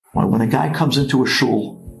When a guy comes into a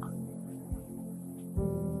shul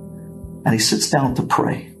and he sits down to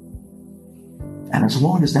pray, and as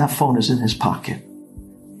long as that phone is in his pocket,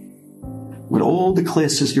 with all the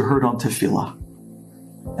classes you heard on Tefillah,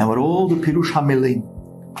 and with all the Pirush HaMilim,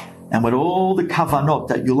 and with all the kavanot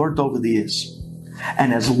that you learned over the years,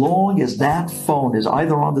 and as long as that phone is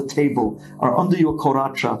either on the table or under your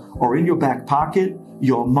koracha or in your back pocket,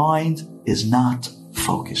 your mind is not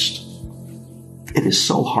focused. It is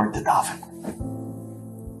so hard to daven.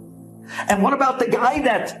 And what about the guy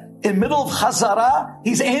that in middle of Chazara,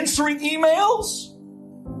 he's answering emails?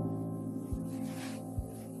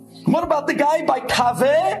 What about the guy by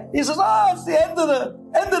Kaveh? He says, it's the end of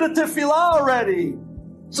the tefillah already.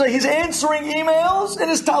 So he's answering emails in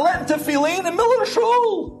his talet and tefillin in the middle of the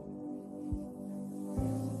shul.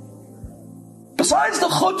 Besides the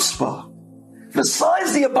chutzpah,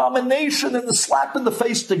 besides the abomination and the slap in the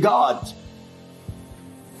face to God,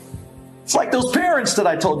 it's like those parents that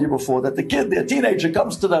I told you before, that the teenager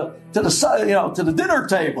comes to the dinner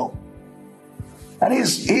table, and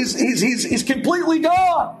he's completely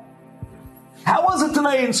gone. How was it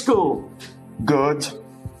today in school? Good.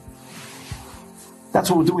 That's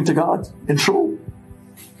what we're doing to God in shul.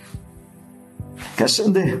 Guy's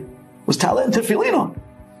sitting there, was talet and tefillin on.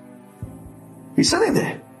 He's sitting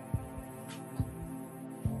there.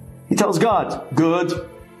 He tells God, good.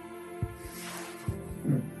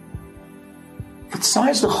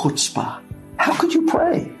 Besides the chutzpah, how could you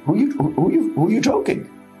pray? Who are you joking?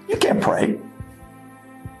 You can't pray.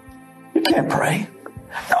 You can't pray.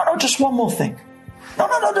 No, just one more thing. No.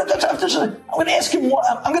 I'm going to ask him.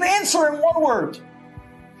 I'm going to answer in one word.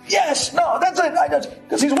 Yes, no, that's it.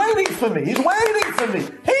 Because he's waiting for me. He's waiting for me.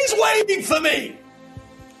 He's waiting for me.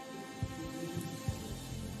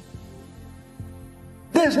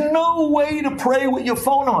 There's no way to pray with your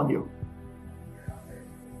phone on you.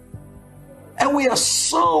 And we are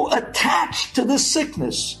so attached to this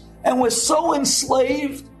sickness, and we're so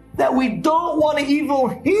enslaved that we don't want to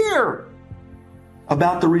even hear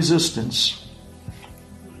about the resistance.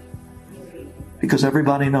 Because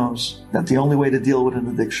everybody knows that the only way to deal with an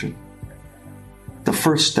addiction, the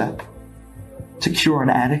first step to cure an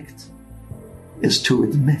addict, is to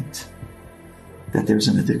admit that there's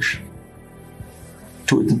an addiction.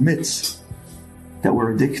 To admit that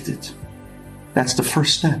we're addicted. That's the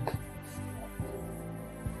first step.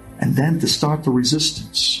 And then to start the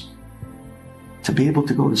resistance. To be able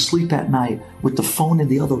to go to sleep at night with the phone in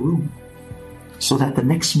the other room. So that the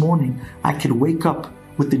next morning I could wake up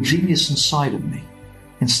with the genius inside of me.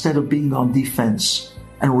 Instead of being on defense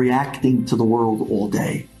and reacting to the world all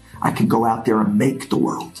day, I can go out there and make the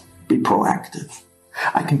world. Be proactive.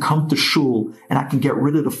 I can come to shul and I can get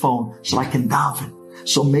rid of the phone so I can daven.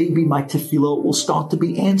 So maybe my tefillah will start to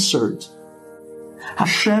be answered.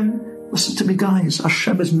 Hashem, listen to me guys,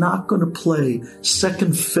 Hashem is not going to play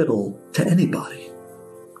second fiddle to anybody.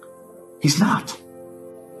 He's not.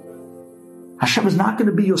 Hashem is not going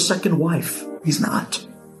to be your second wife. He's not.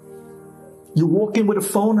 You walk in with a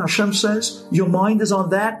phone, Hashem says, your mind is on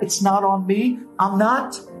that, it's not on me. I'm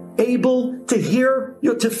not able to hear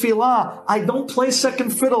your tefillah. I don't play second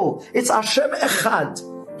fiddle. It's Hashem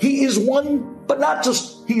Echad. He is one, but not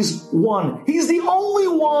just he's one. He's the only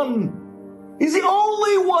one. He's the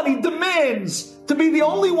only one. He demands to be the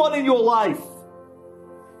only one in your life.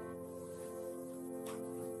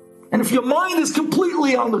 And if your mind is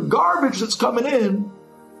completely on the garbage that's coming in,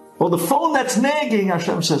 or the phone that's nagging,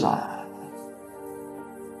 Hashem says,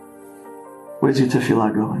 where's your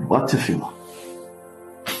tefillah going? What tefillah?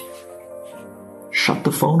 Shut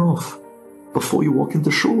the phone off before you walk into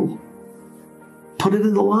shul. Put it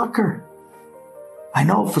in the locker. I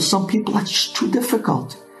know for some people that's just too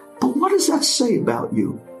difficult. But what does that say about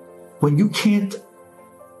you when you can't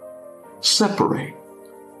separate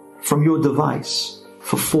from your device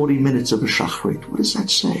for 40 minutes of a shachrit? What does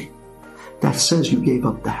that say? That says you gave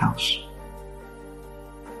up the house.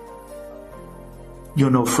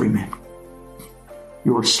 You're no free man.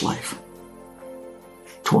 You're a slave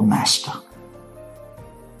to a master.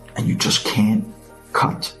 And you just can't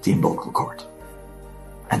cut the umbilical cord.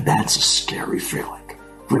 And that's a scary feeling.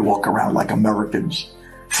 We walk around like Americans.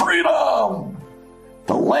 Freedom!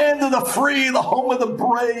 The land of the free, the home of the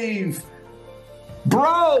brave.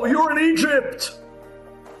 Bro, you're in Egypt.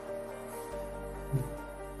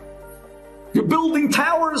 You're building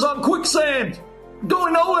towers on quicksand.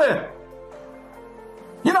 Going nowhere.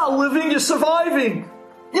 You're not living, you're surviving.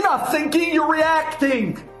 You're not thinking, you're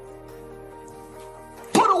reacting.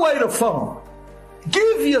 Put away the phone.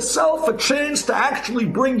 Give yourself a chance to actually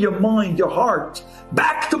bring your mind, your heart,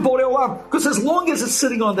 back to Borei Olam. Because as long as it's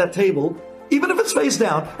sitting on that table, even if it's face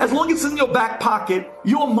down, as long as it's in your back pocket,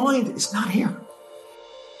 your mind is not here.